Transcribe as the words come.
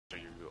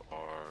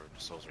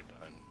souls are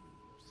done.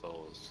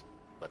 Souls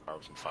like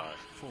harvesting 5.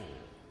 4,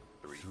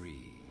 3,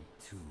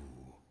 2,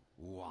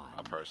 1.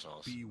 My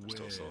personals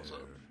still souls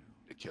up.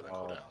 The killing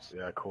cooldowns.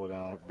 Yeah,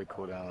 cooldown, big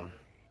cooldown.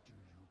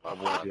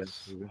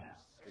 Yes.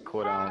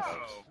 Cooldowns.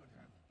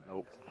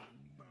 Nope.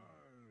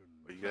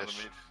 What you guys?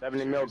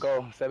 70 mil,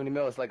 go. 70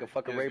 mil. It's like a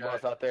fucking raid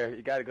boss out there.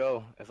 You gotta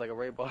go. It's like a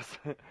raid boss.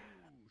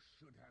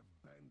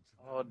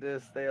 Oh,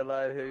 this, stay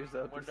alive, heal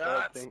yourself. More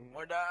dots.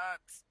 More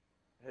dots.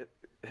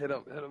 Hit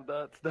him,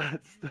 dots,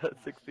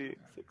 60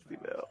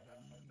 mil.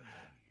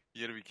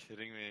 You gotta be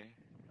kidding me.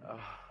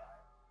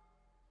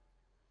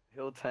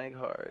 Heal tank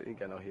hard. He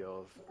got no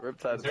heals.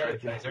 Riptide is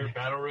there a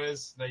battle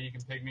res that you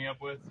can pick me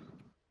up with?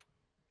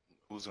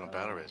 Who's gonna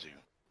battle res you?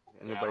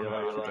 Anybody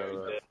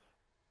like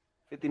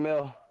 50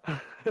 mil.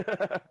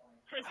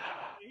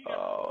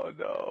 Oh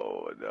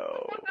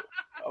no.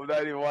 I'm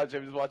not even watching.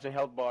 I'm just watching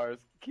health bars.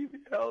 Keep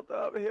your health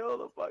up. Heal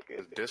the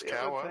fucking.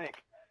 Discount what?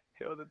 Tank.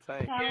 Heal the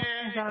tank.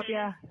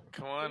 Yeah.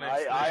 Come on, I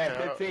have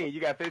 15.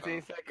 You got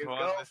 15 seconds. Come Go.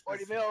 on,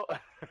 40 mil.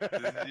 This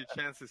is your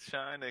chance to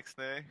shine,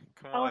 Ixnay.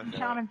 Come Oh, on. the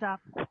shaman's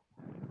up. If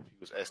he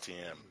was STM,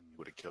 he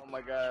would have killed Oh him.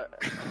 my god.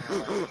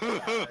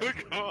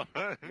 Come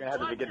on. You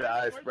have to get the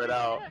eyes spread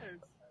out.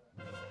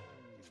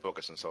 He's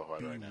focusing so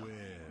hard right now.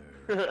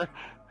 Oh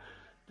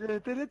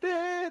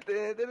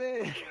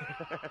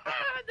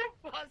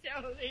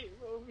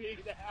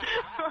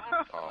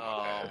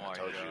Oh my I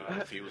told God.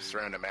 you, if he was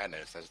surrounded to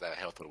madness, that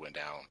health would have went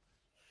down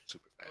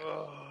super fast.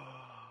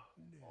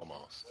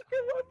 Almost.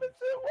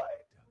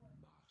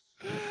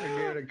 I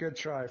gave it a good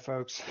try,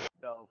 folks.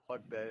 No, fuck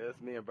that.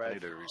 That's me and I Brad's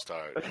need to fault.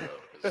 restart. Bro,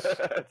 'cause-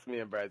 That's me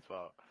and Brad's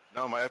fault.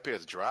 no, my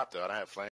FPS dropped though. I don't have flame.